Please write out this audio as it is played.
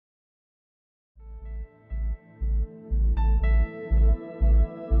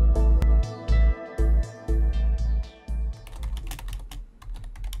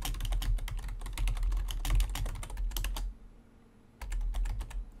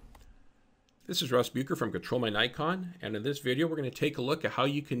This is Russ Bucher from ControlMyNikon, and in this video we're going to take a look at how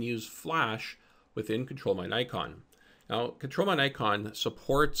you can use flash within ControlMyNikon. Now, ControlMyNikon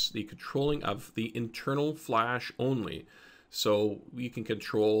supports the controlling of the internal flash only, so you can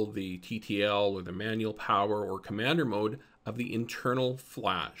control the TTL or the manual power or commander mode of the internal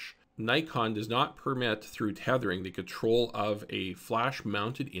flash. Nikon does not permit, through tethering, the control of a flash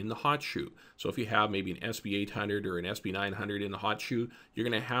mounted in the hot shoe. So if you have maybe an SB800 or an SB900 in the hot shoe, you're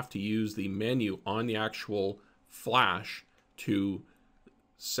going to have to use the menu on the actual flash to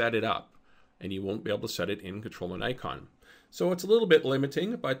set it up, and you won't be able to set it in ControlMyNikon. So it's a little bit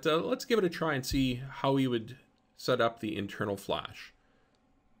limiting, but let's give it a try and see how we would set up the internal flash.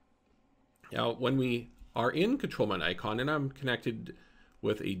 Now, when we are in ControlMyNikon, and I'm connected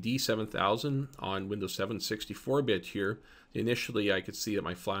with a D7000 on Windows 7 64-bit here, initially I could see that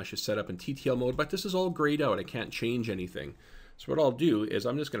my flash is set up in TTL mode, but this is all grayed out. I can't change anything. So what I'll do is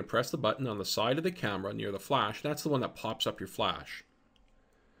I'm just going to press the button on the side of the camera near the flash. That's the one that pops up your flash.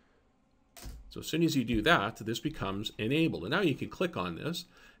 So as soon as you do that, this becomes enabled. And now you can click on this,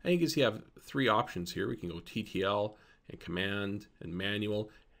 and you can see you have three options here. We can go TTL and command and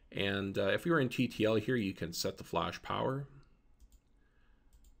manual. And if you were in TTL here, you can set the flash power.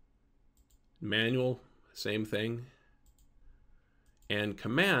 Manual, same thing. And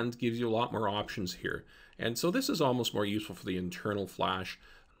command gives you a lot more options here. And so this is almost more useful for the internal flash.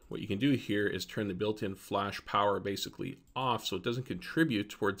 What you can do here is turn the built-in flash power basically off so it doesn't contribute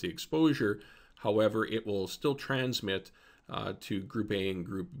towards the exposure. However, it will still transmit to Group A and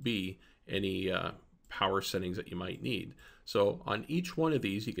Group B any power settings that you might need. So on each one of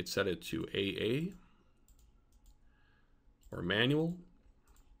these, you could set it to AA or manual,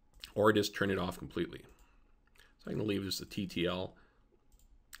 or just turn it off completely. So I'm going to leave this to TTL,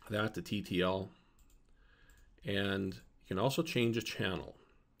 that to TTL, and you can also change a channel.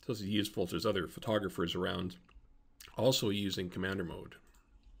 So this is useful if there's other photographers around also using commander mode.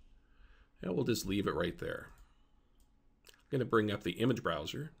 And we'll just leave it right there. I'm going to bring up the image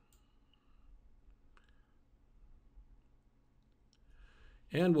browser,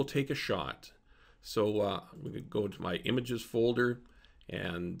 and we'll take a shot. So I'm going to go to my images folder,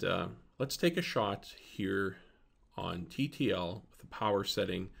 and let's take a shot here on TTL with the power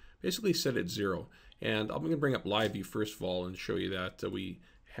setting, basically set at 0. And I'm going to bring up live view first of all and show you that we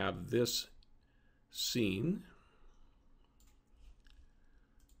have this scene.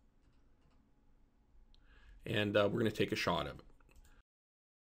 And we're going to take a shot of it.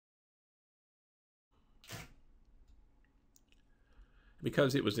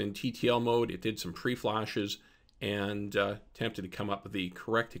 Because it was in TTL mode, it did some pre-flashes and attempted to come up with the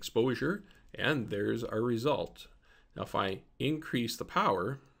correct exposure, and there's our result. Now if I increase the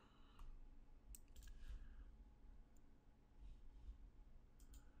power,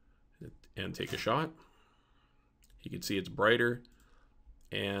 and take a shot, you can see it's brighter,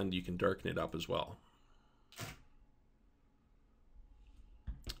 and you can darken it up as well.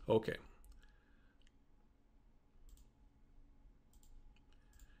 Okay.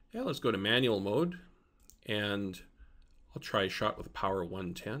 Yeah, let's go to manual mode, and I'll try a shot with a power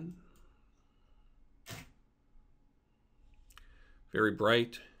 110. Very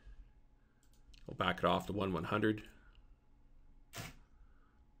bright. I'll back it off to 100.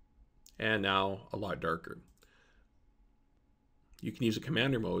 And now a lot darker. You can use a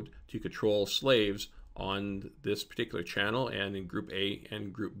commander mode to control slaves on this particular channel and in Group A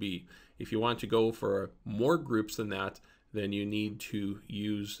and Group B. If you want to go for more groups than that, then you need to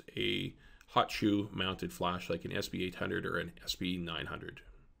use a hot shoe mounted flash like an SB800 or an SB900.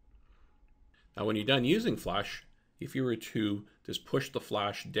 Now when you're done using flash, if you were to just push the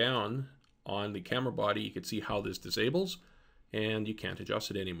flash down on the camera body, you can see how this disables, and you can't adjust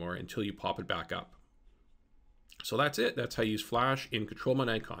it anymore until you pop it back up. So that's it. That's how you use flash in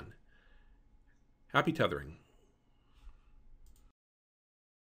ControlMyNikon. Happy tethering.